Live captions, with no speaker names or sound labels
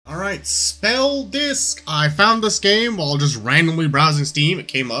Alright, Spell Disc. I found this game while just randomly browsing Steam. It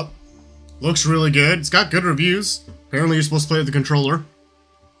came up. Looks really good. It's got good reviews. Apparently you're supposed to play with the controller.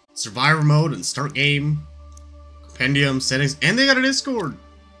 Survivor mode and start game. Compendium, settings, and they got a Discord.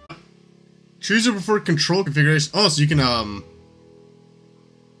 Choose your preferred control configuration. Oh, so you can,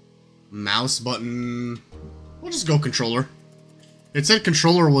 mouse button. We'll just go controller. It said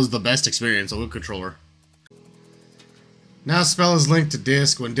controller was the best experience, so we'll go controller. Now spell is linked to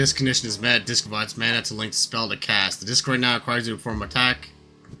disc. When disc condition is met, disc provides mana to link spell to cast. The disc right now requires you to perform attack.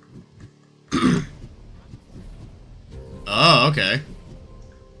 Oh, okay.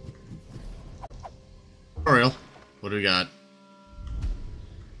 Tutorial. What do we got?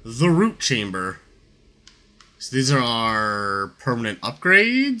 The root chamber. So these are our permanent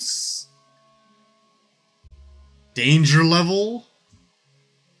upgrades. Danger level.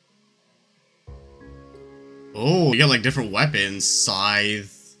 Oh, you got like different weapons.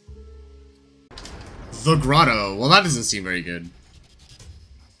 Scythe. The grotto. Well, that doesn't seem very good.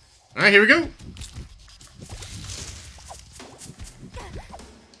 Alright, here we go.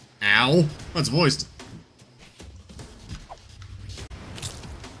 Ow. That's voiced.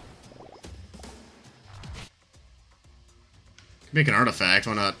 Make an artifact,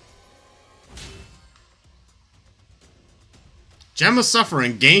 why not? Gem of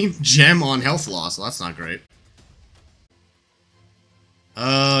Suffering. Gain gem on health loss. Well, that's not great.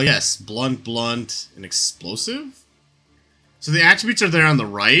 Yes. Blunt, and explosive? So the attributes are there on the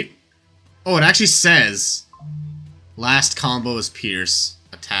right. Oh, it actually says last combo is pierce,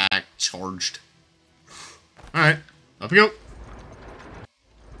 attack, charged. Alright, up we go.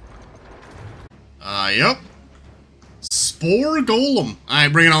 Yep. Spore Golem.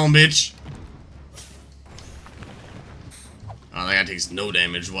 Alright, bring it on, bitch. Oh, that guy takes no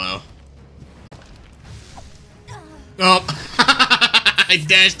damage, wow. Oh, I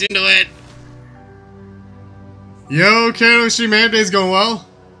dashed into it. Yo, Kano Shimane Day's going well.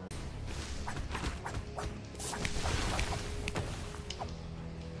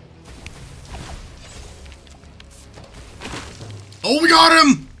 Oh, we got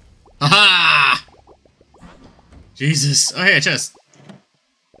him! Haha! Jesus. Oh, hey, a chest.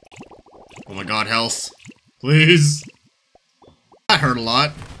 Oh my god, health. Please. That hurt a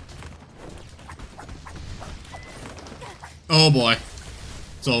lot. Oh boy.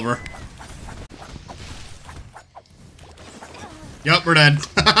 It's over. Yup, we're dead.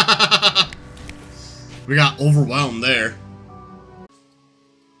 We got overwhelmed there.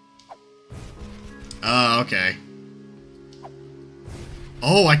 Okay.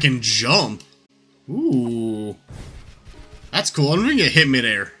 Oh, I can jump. Ooh. That's cool. I'm gonna get hit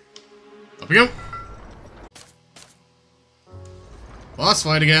midair. Up we go. Boss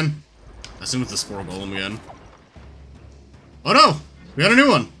fight again. I assume it's the Spore Golem again. Oh no! We got a new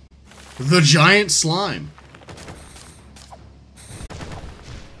one! The Giant Slime.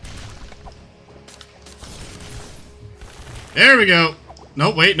 There we go.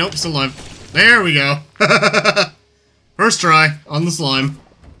 Nope, wait, nope, still alive. There we go. First try on the slime.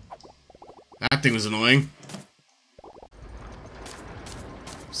 That thing was annoying.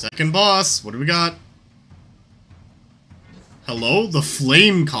 Second boss. What do we got? Hello? The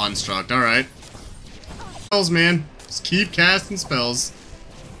Flame Construct. Alright. Spells, man. Just keep casting spells.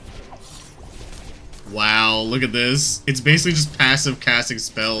 Wow, look at this. It's basically just passive casting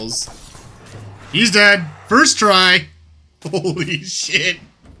spells. He's dead. First try. Holy shit.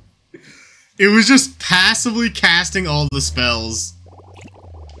 It was just passively casting all the spells.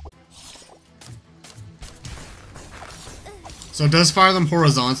 So it does fire them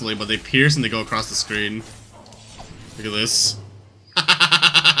horizontally, but they pierce and they go across the screen. Look at this.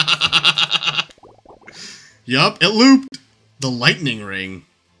 Yup, it looped. The lightning ring.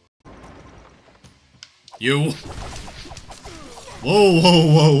 Yo.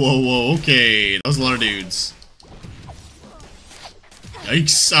 Whoa. Okay, that was a lot of dudes.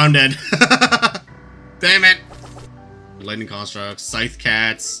 Yikes, I'm dead. Damn it. Lightning constructs, scythe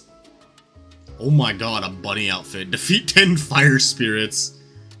cats. Oh my god, a bunny outfit. Defeat 10 fire spirits.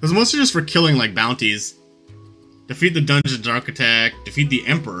 It was mostly just for killing like bounties. Defeat the dungeon dark attack. Defeat the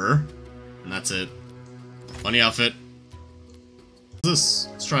emperor. And that's it. Bunny outfit. What's this?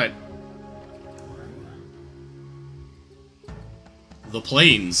 Let's try it. The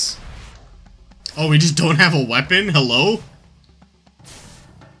plains. Oh, we just don't have a weapon? Hello?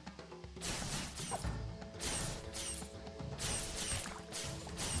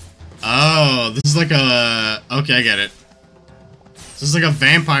 Oh, this is like a... Okay, I get it. This is like a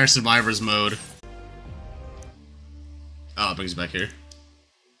Vampire Survivors mode. Oh, it brings you back here.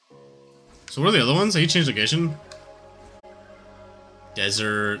 So what are the other ones? Have you changed location?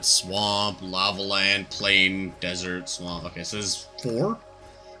 Desert, swamp, lava land, plain, desert, swamp. Okay, so there's 4.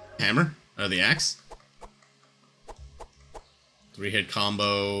 Hammer, or the axe. 3-hit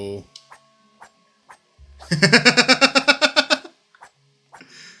combo.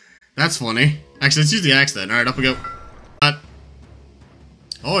 That's funny. Actually, let's use the axe then. Alright, up we go.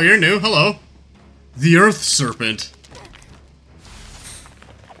 Oh, you're new. Hello. The Earth Serpent.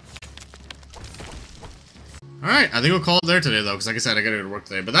 Alright, I think we'll call it there today, though, because like I said, I gotta go to work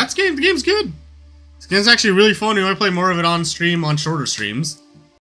today. But the game's good. This game's actually really fun. We might play more of it on stream, on shorter streams.